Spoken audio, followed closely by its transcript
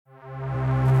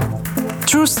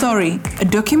True Story, a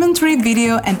documentary,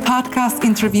 video, and podcast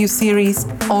interview series,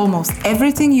 almost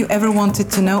everything you ever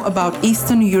wanted to know about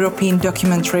Eastern European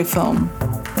documentary film.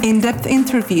 In-depth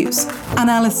interviews,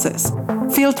 analysis,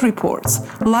 field reports,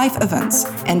 live events,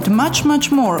 and much,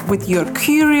 much more with your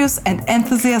curious and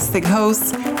enthusiastic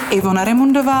hosts, Ivona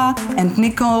Remundová and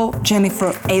Nicole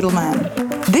Jennifer Edelman.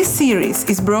 This series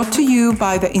is brought to you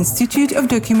by the Institute of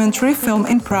Documentary Film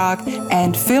in Prague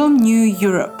and Film New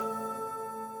Europe.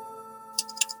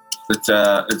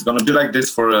 It's going to be like this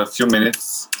for a few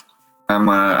minutes.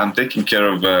 I'm taking care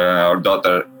of our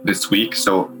daughter this week,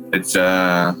 so it's.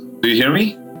 Do you hear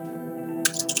me?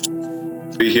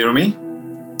 Do you hear me?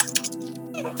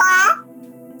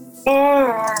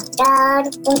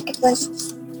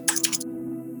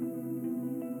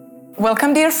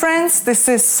 Welcome, dear friends. This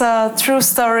is True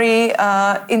Story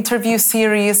interview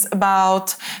series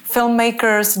about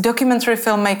filmmakers, documentary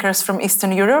filmmakers from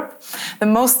Eastern Europe, the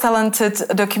most talented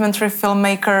documentary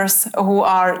filmmakers who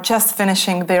are just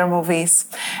finishing their movies.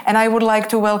 And I would like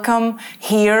to welcome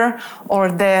here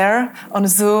or there on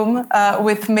Zoom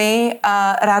with me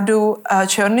Radu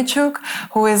Ciorniciuc,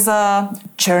 who is a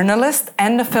journalist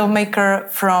and a filmmaker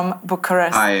from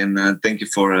Bucharest. Hi, and thank you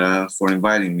for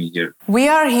inviting me here. We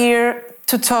are here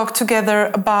to talk together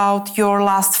about your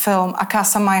last film,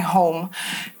 Acasa, My Home.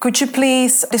 Could you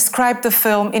please describe the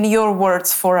film in your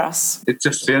words for us? It's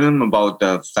a film about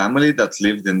a family that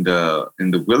lived in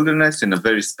the wilderness in a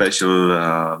very special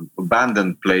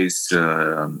abandoned place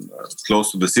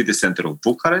close to the city center of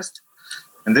Bucharest.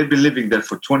 And they've been living there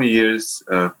for 20 years,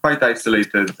 quite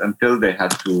isolated until they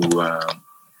had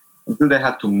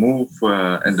to move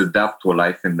and adapt to a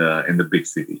life in the big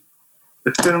city.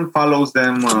 The film follows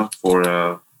them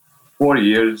for 4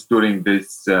 years during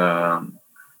this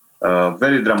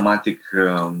very dramatic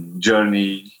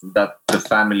journey that the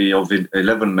family of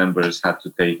 11 members had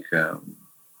to take.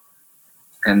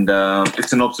 And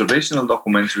it's an observational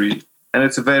documentary, and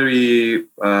it's a very,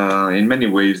 in many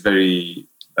ways,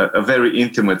 a very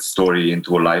intimate story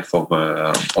into a life of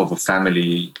a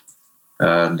family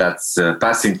that's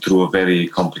passing through a very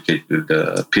complicated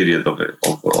period of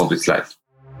its life.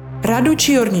 Radu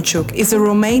Ciorniciuc is a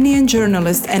Romanian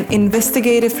journalist and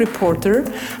investigative reporter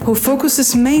who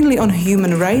focuses mainly on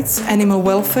human rights, animal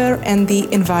welfare, and the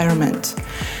environment.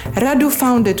 Radu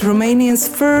founded Romania's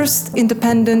first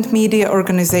independent media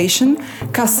organization,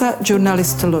 Acasa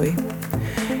Jurnalistului.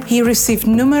 He received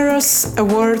numerous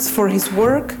awards for his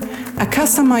work.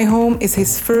 Acasa, My Home is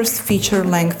his first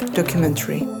feature-length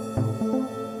documentary.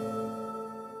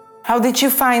 How did you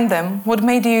find them? What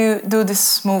made you do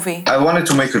this movie? I wanted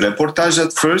to make a reportage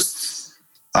at first.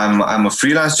 I'm a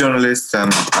freelance journalist.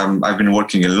 I've been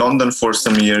working in London for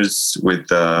some years with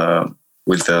the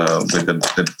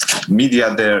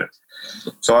media there.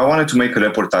 So I wanted to make a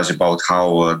reportage about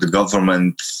how the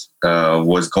government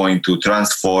was going to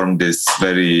transform this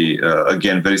very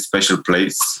special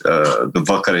place, the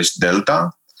Bucharest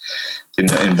Delta,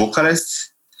 in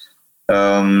Bucharest,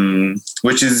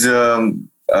 which is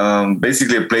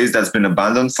basically a place that's been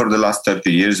abandoned for the last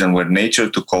 30 years and where nature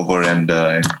took over. And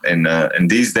in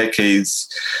these decades,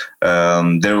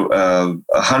 there are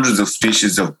hundreds of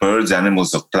species of birds,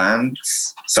 animals, of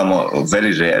plants, some are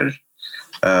very rare,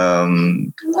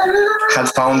 had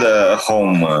found a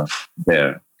home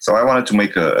there. So I wanted to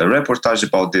make a reportage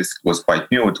about this. It was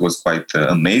quite new. It was quite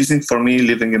amazing for me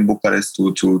living in Bucharest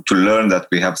to learn that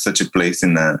we have such a place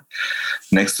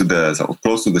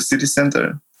close to the city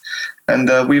center. And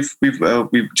we've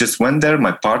just went there.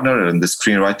 My partner and the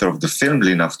screenwriter of the film,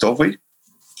 Lina Vtovoi,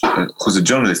 who's a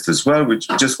journalist as well, we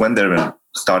just went there and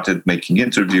started making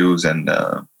interviews and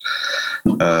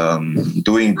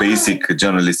doing basic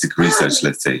journalistic research,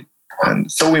 let's say.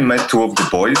 And so we met two of the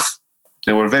boys.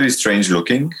 They were very strange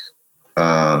looking.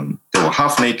 They were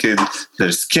half naked.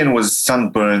 Their skin was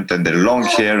sunburnt and their long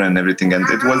hair and everything. And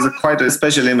it was quite a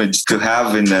special image to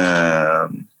have in a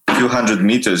few hundred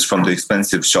meters from the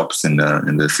expensive shops in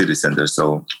the city center.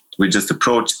 So we just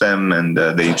approached them and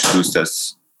they introduced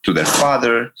us to their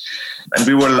father. And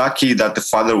we were lucky that the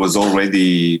father was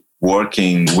already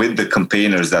working with the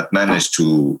campaigners that managed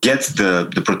to get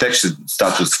the protection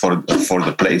status for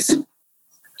the place.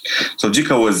 So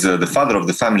Gica was the father of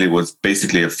the family, was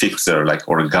basically a fixer,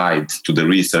 or a guide to the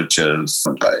researchers.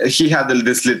 He had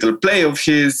this little play of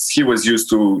his. He was used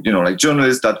to,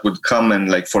 journalists that would come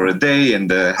and for a day and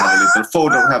have a little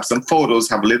photo, have some photos,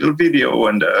 have a little video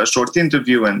and a short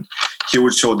interview, and he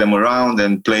would show them around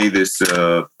and play this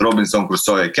Robinson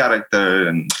Crusoe character,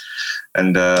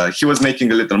 and he was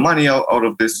making a little money out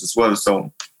of this as well.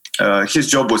 So his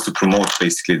job was to promote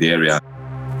basically the area.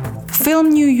 Film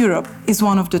New Europe is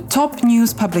one of the top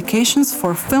news publications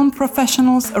for film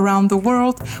professionals around the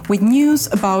world, with news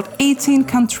about 18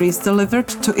 countries delivered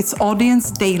to its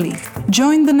audience daily.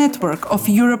 Join the network of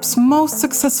Europe's most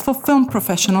successful film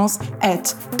professionals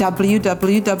at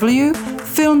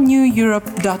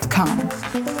www.filmneweurope.com.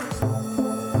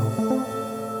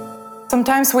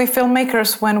 Sometimes we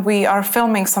filmmakers, when we are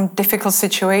filming some difficult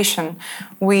situation,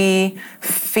 we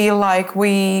feel like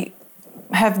we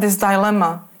have this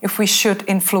dilemma. If we should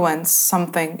influence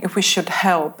something, if we should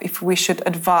help, if we should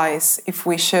advise, if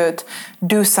we should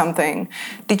do something.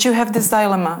 Did you have this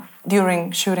dilemma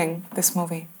during shooting this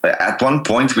movie? At one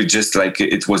point,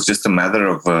 it was just a matter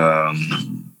of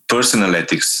personal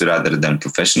ethics rather than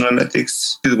professional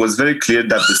ethics. It was very clear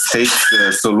that the safe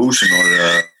solution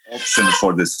or option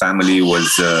for this family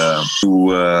was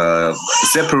to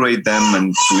separate them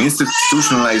and to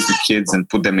institutionalize the kids and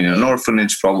put them in an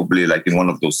orphanage, probably like in one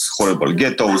of those horrible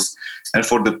ghettos, and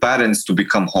for the parents to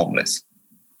become homeless.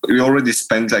 We already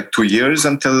spent like 2 years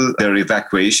until their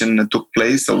evacuation took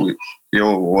place, so we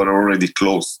were already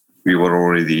close. We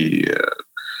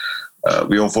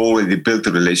have already built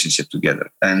a relationship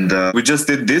together. And we just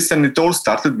did this, and it all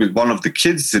started with one of the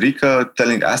kids, Rika,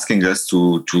 asking us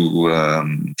to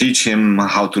teach him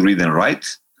how to read and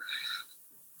write.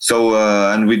 So,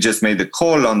 and we just made a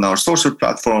call on our social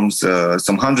platforms.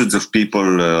 Some hundreds of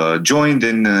people joined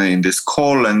in this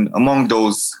call. And among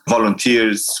those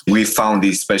volunteers, we found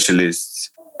these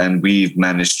specialists, and we've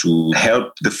managed to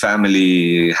help the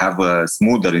family have a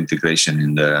smoother integration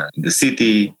in the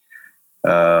city.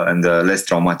 And less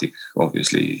traumatic,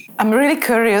 obviously. I'm really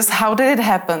curious, how did it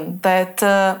happen that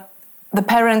the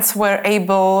parents were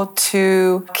able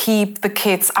to keep the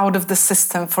kids out of the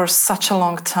system for such a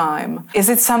long time? Is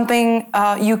it something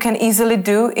you can easily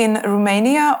do in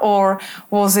Romania, or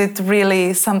was it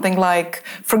really something like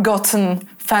forgotten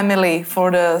family for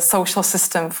the social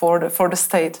system, for the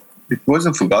state? It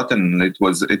wasn't forgotten. It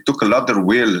took a lot of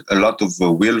will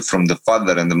from the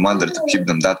father and the mother to keep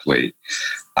them that way.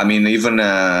 I mean, even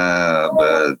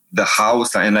the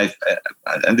house, and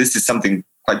this is something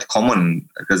quite common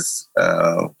because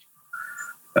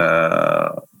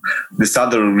this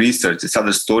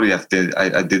other story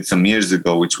I did some years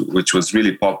ago, which was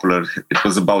really popular. It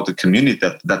was about a community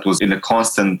that was in a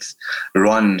constant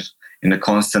run.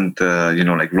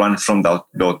 Run from the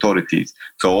authorities.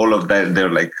 So all of that,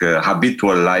 their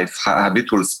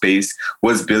habitual space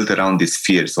was built around this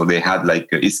fear. So they had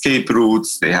escape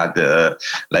routes, they had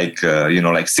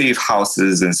safe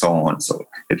houses and so on. So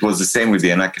it was the same with the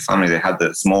Anaki family. They had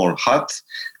a small hut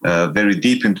very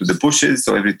deep into the bushes.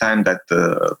 So every time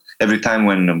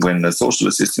when the social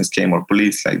assistance came or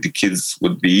police, the kids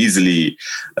would be easily,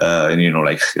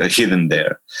 hidden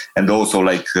there. And also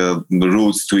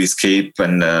routes to escape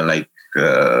and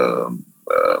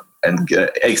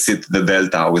exit the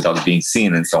Delta without being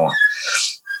seen and so on.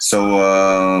 So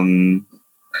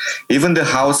even the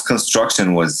house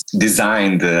construction was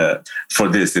designed for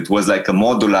this. It was like a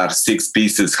modular 6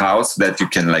 pieces house that you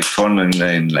can turn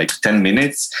in 10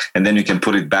 minutes, and then you can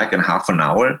put it back in half an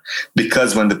hour.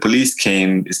 Because when the police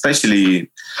came,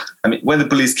 when the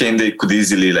police came, they could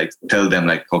easily tell them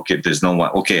okay, there's no one.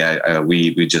 Okay,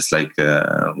 we just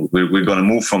we're gonna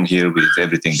move from here.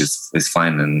 Everything is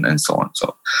fine and so on.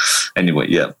 So anyway,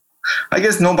 yeah, I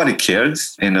guess nobody cared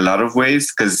in a lot of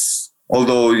ways because.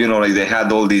 Although, they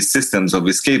had all these systems of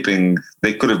escaping,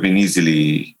 they could have been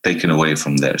easily taken away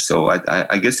from there. So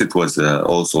I guess it was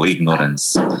also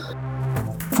ignorance.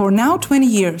 For now 20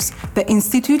 years, the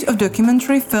Institute of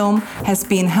Documentary Film has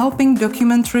been helping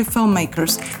documentary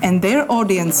filmmakers and their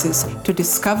audiences to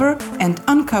discover and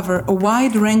uncover a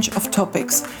wide range of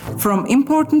topics, from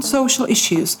important social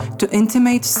issues to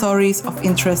intimate stories of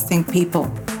interesting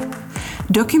people.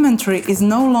 Documentary is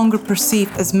no longer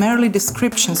perceived as merely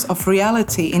descriptions of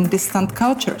reality in distant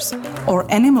cultures or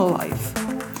animal life.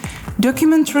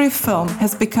 Documentary film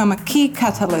has become a key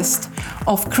catalyst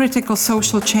of critical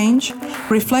social change,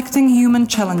 reflecting human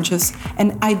challenges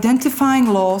and identifying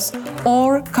laws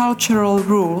or cultural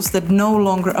rules that no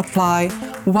longer apply,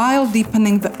 while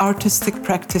deepening the artistic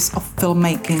practice of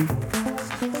filmmaking.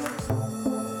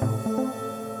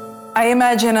 I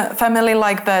imagine a family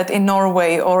like that in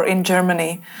Norway or in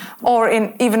Germany or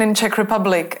even in Czech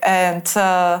Republic, and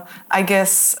I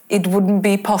guess it wouldn't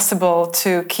be possible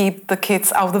to keep the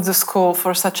kids out of the school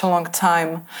for such a long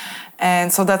time.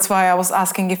 And so that's why I was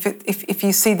asking if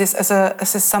you see this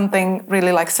as something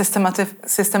really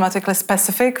systematically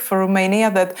specific for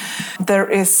Romania, that there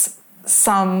is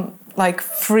some like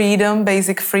freedom,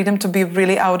 basic freedom to be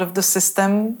really out of the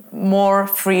system, more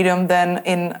freedom than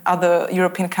in other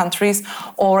European countries,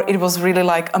 or it was really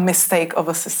like a mistake of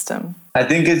a system? I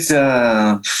think it's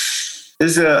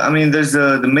there's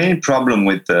the main problem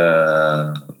with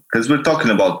because we're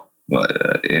talking about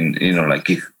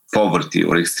poverty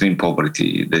or extreme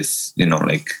poverty. This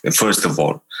first of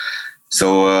all,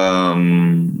 so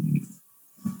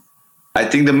I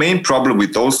think the main problem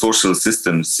with all social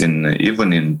systems,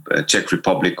 even in Czech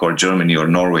Republic or Germany or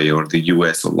Norway or the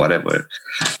US or whatever,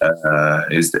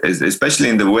 is especially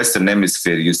in the Western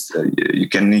Hemisphere, you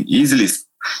can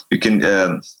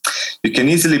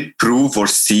easily prove or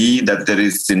see that there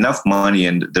is enough money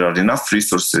and there are enough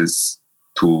resources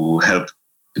to help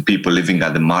the people living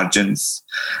at the margins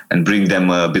and bring them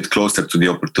a bit closer to the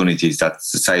opportunities that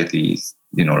society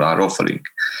are offering.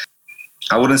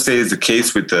 I wouldn't say it's the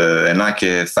case with the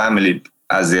Enache family,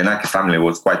 as the Enache family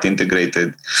was quite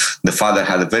integrated. The father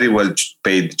had a very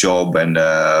well-paid job and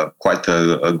quite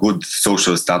a good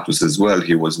social status as well.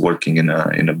 He was working in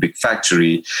a big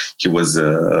factory. He was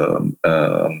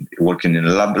working in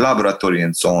a laboratory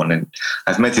and so on. And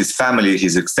I've met his family,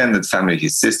 his extended family,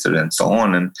 his sister, and so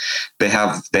on. And they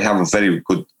have a very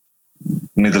good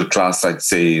middle class, I'd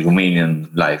say, Romanian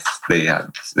life. They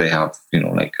have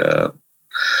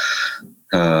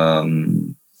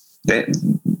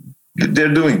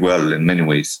they're doing well in many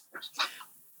ways.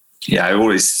 Yeah, I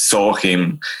always saw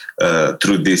him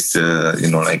through this,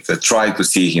 try to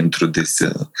see him through this,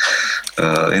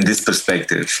 in this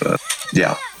perspective.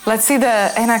 Yeah. Let's see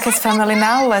the Enache's family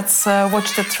now. Let's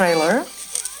watch the trailer.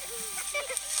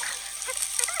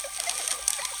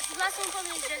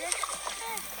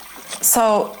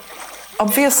 So,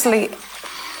 obviously,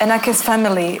 Enache's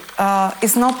family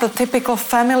is not the typical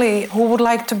family who would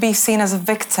like to be seen as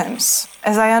victims.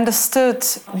 As I understood,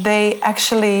 they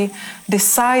actually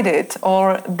decided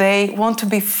or they want to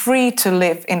be free to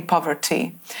live in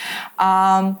poverty.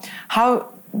 How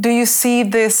do you see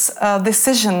this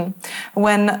decision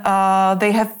when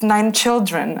they have 9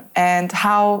 children, and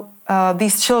how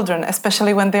these children,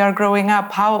 especially when they are growing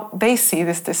up, how they see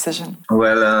this decision?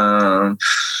 Well,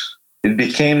 it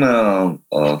became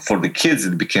for the kids.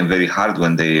 It became very hard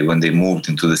when they moved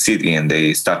into the city and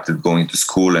they started going to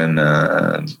school, and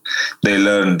they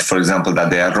learned, for example, that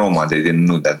they are Roma. They didn't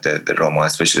know that the Roma,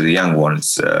 especially the young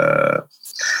ones.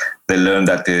 They learned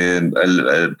that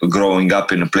growing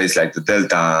up in a place like the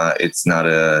Delta, it's not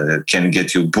can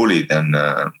get you bullied, and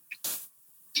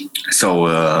so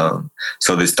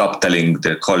they stopped telling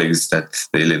their colleagues that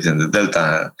they lived in the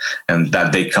Delta and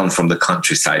that they come from the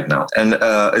countryside now. And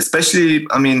especially,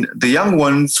 the young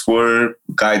ones were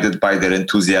guided by their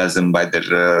enthusiasm, by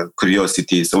their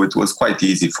curiosity. So it was quite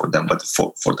easy for them. But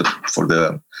for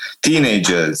the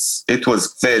teenagers, it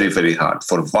was very, very hard.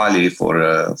 For Vali,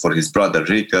 for his brother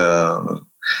Rick,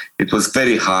 it was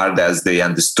very hard, as they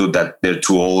understood that they're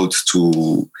too old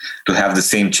to have the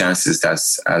same chances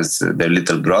as their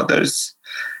little brothers.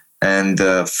 And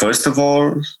first of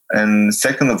all, and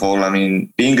second of all,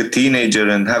 being a teenager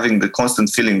and having the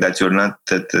constant feeling that you're not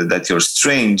that you're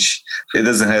strange, it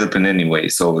doesn't help in any way.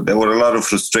 So there were a lot of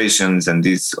frustrations, and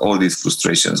all these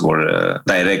frustrations were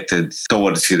directed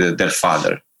towards their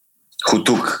father, who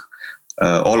took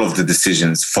all of the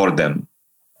decisions for them.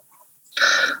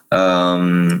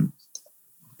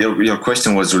 Your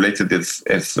question was related if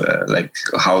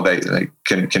how they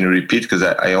can you repeat, because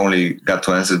I only got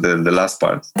to answer the last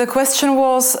part. The question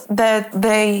was that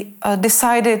they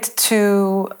decided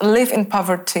to live in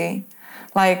poverty,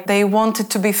 like they wanted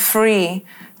to be free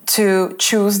to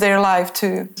choose their life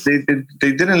too.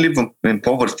 They didn't live in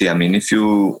poverty.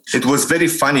 It was very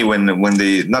funny when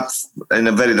they, not in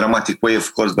a very dramatic way,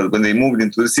 of course, but when they moved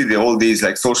into the city, all these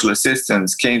social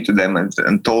assistants came to them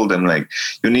and told them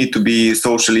you need to be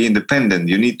socially independent.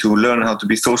 You need to learn how to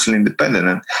be socially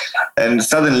independent. And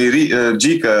suddenly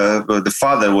Jika, the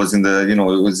father, was in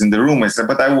the room. I said,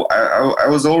 but I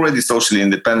was already socially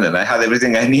independent. I had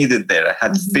everything I needed there. I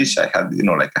had fish. I had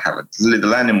I had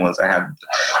little animals. I had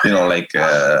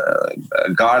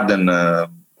a garden,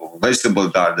 vegetable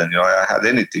garden. I had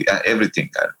everything.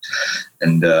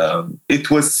 And it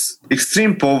was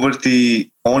extreme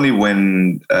poverty only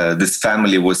when this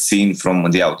family was seen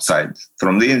from the outside.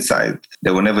 From the inside,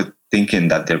 they were never thinking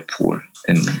that they're poor.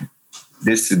 And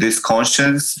this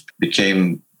conscience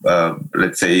became,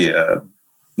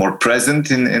 more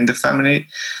present in the family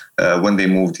when they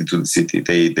moved into the city.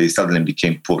 They suddenly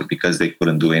became poor because they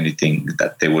couldn't do anything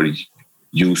that they were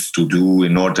used to do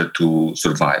in order to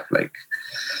survive, like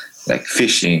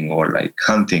fishing or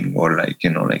hunting, or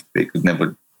they could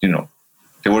never,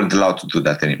 they weren't allowed to do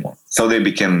that anymore. So they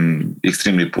became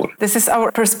extremely poor. This is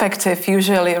our perspective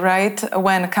usually, right?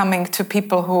 When coming to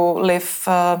people who live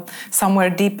somewhere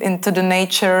deep into the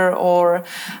nature or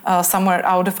somewhere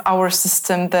out of our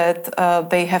system, that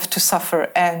they have to suffer.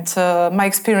 And my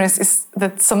experience is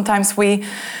that sometimes we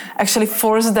actually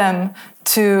force them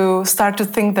to start to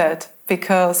think that,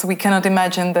 because we cannot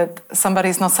imagine that somebody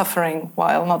is not suffering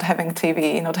while not having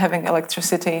TV, not having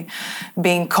electricity,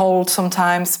 being cold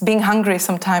sometimes, being hungry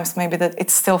sometimes, maybe that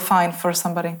it's still fine for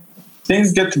somebody.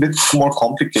 Things get a bit more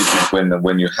complicated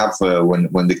when you have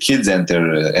when the kids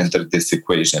enter this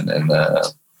equation, and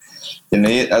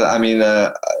I mean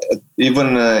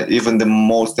even the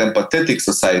most empathetic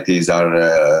societies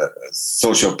are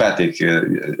sociopathic.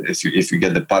 If you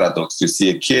get the paradox, you see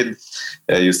a kid,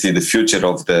 you see the future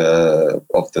of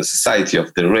the society,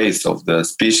 of the race, of the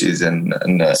species, and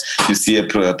you see a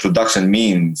production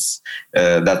means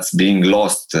that's being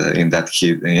lost in that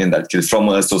kid from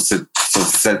a societal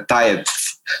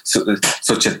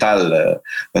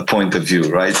point of view,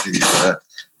 right?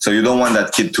 So you don't want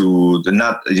that kid to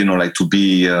not, to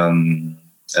be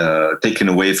taken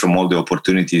away from all the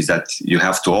opportunities that you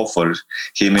have to offer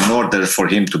him in order for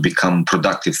him to become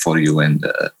productive for you. And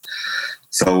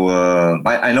so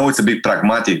I know it's a bit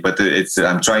pragmatic, but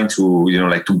I'm trying to,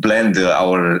 to blend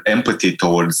our empathy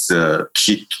towards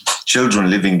children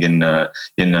living in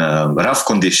rough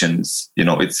conditions.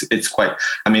 It's quite.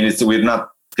 We're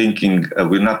not thinking.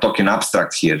 We're not talking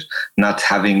abstract here. Not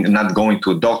going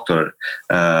to a doctor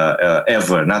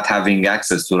ever. Not having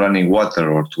access to running water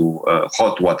or to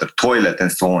hot water, toilet, and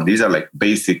so on. These are like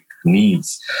basic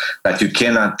needs that you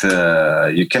cannot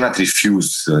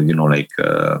refuse.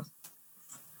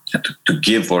 To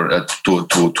give or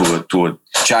to a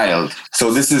child.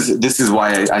 So this is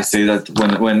why I say that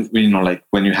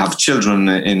when you have children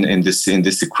in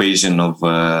this equation of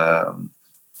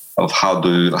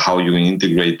how you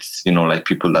integrate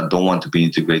people that don't want to be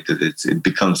integrated, it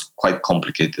becomes quite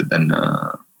complicated, and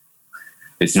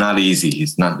it's not easy.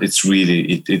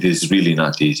 It is really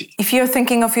not easy. If you're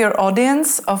thinking of your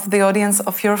audience, of the audience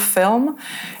of your film,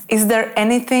 is there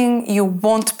anything you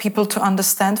want people to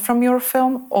understand from your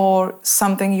film, or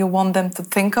something you want them to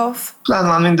think of? There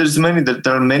are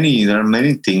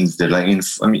many things that, like,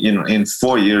 in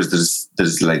 4 years,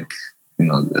 there's like,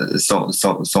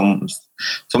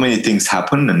 so many things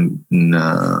happen, and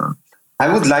I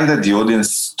would like that the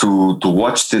audience to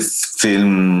watch this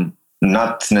film,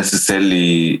 not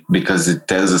necessarily because it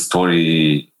tells a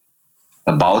story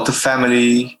about a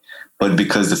family, but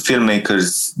because the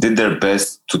filmmakers did their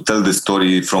best to tell the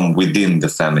story from within the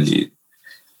family.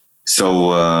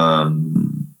 So,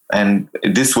 and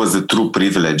this was a true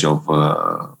privilege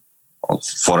for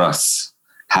us,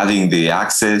 having the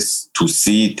access to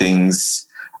see things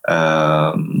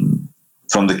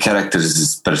from the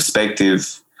characters'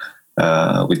 perspective,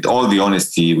 with all the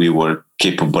honesty we were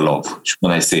capable of.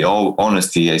 When I say all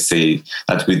honesty, I say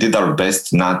that we did our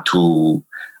best not to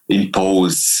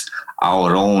impose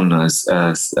our own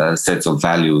sets of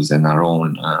values and our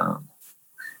own,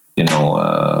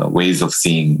 ways of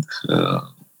seeing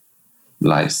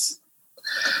lives.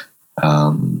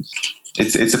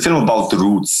 It's a film about the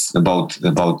roots.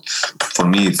 For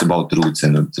me, it's about the roots,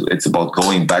 and it's about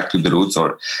going back to the roots.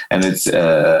 And it's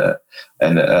a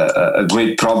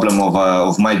great problem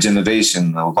of my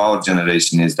generation, of our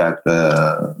generation, is that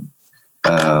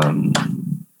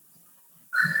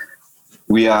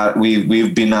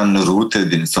we've been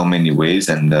unrooted in so many ways,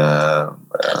 and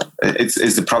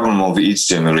it's the problem of each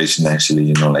generation,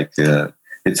 actually.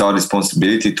 It's our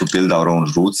responsibility to build our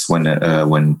own roots when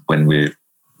we're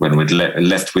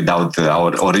left without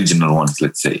our original ones.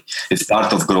 Let's say it's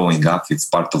part of growing up. It's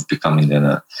part of becoming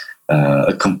a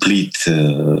complete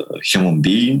human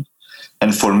being.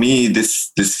 And for me,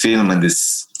 this film, and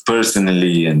this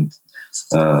personally and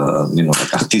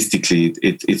artistically,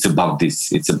 it's about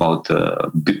this. It's about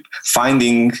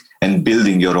finding and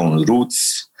building your own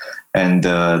roots, and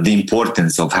the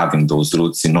importance of having those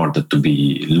roots in order to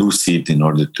be lucid, in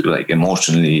order to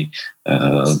emotionally,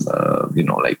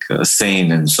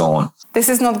 sane, and so on. This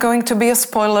is not going to be a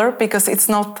spoiler because it's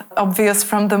not obvious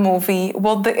from the movie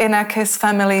what the Acasa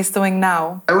family is doing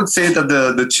now. I would say that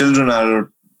the children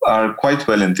are quite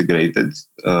well integrated,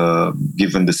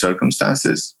 given the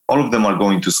circumstances. All of them are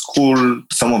going to school.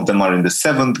 Some of them are in the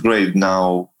 7th grade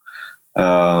now.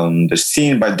 They're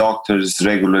seen by doctors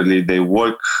regularly. They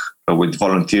work with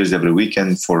volunteers every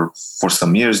weekend for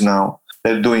some years now.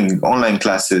 They're doing online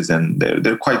classes, and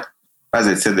they're quite, as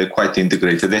I said, they're quite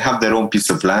integrated. They have their own piece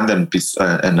of land and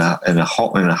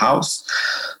a house.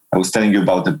 I was telling you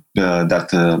about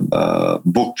that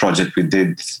book project we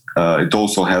did. It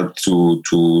also helped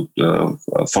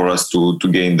for us to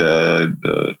gain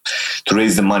to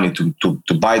raise the money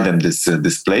to buy them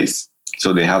this place.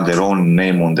 So they have their own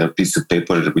name on their piece of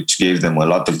paper, which gave them a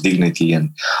lot of dignity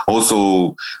and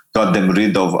also got them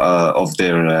rid of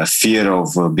their fear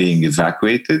of being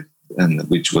evacuated, and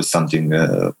which was something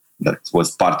that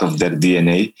was part of their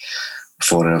DNA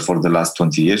for the last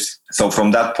 20 years. So from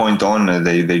that point on,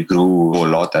 they grew a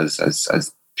lot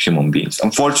as human beings.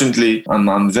 Unfortunately,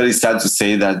 I'm very sad to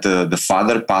say that the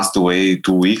father passed away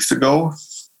 2 weeks ago,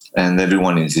 and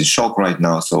everyone is in shock right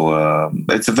now. So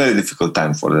it's a very difficult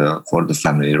time for the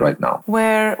family right now.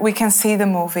 Where we can see the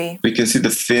movie? We can see the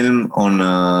film on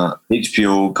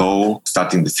HBO Go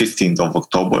starting the 15th of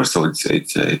October. So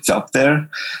it's up there.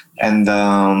 And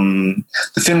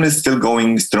the film is still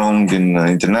going strong in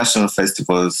international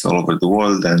festivals all over the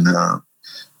world. And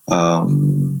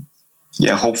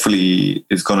hopefully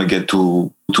it's going to get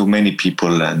to many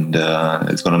people, and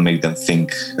it's going to make them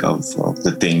think of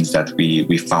the things that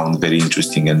we found very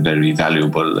interesting and very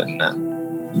valuable. And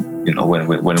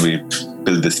when we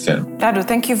build this film. Radu,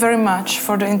 thank you very much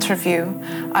for the interview.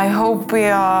 I hope we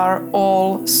are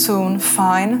all soon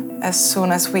fine, as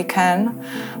soon as we can.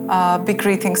 Big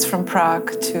greetings from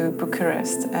Prague to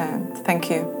Bucharest, and thank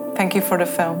you. Thank you for the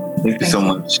film. Thank you so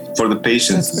much for the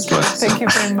patience as well. Thank you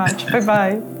very much.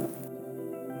 Bye-bye.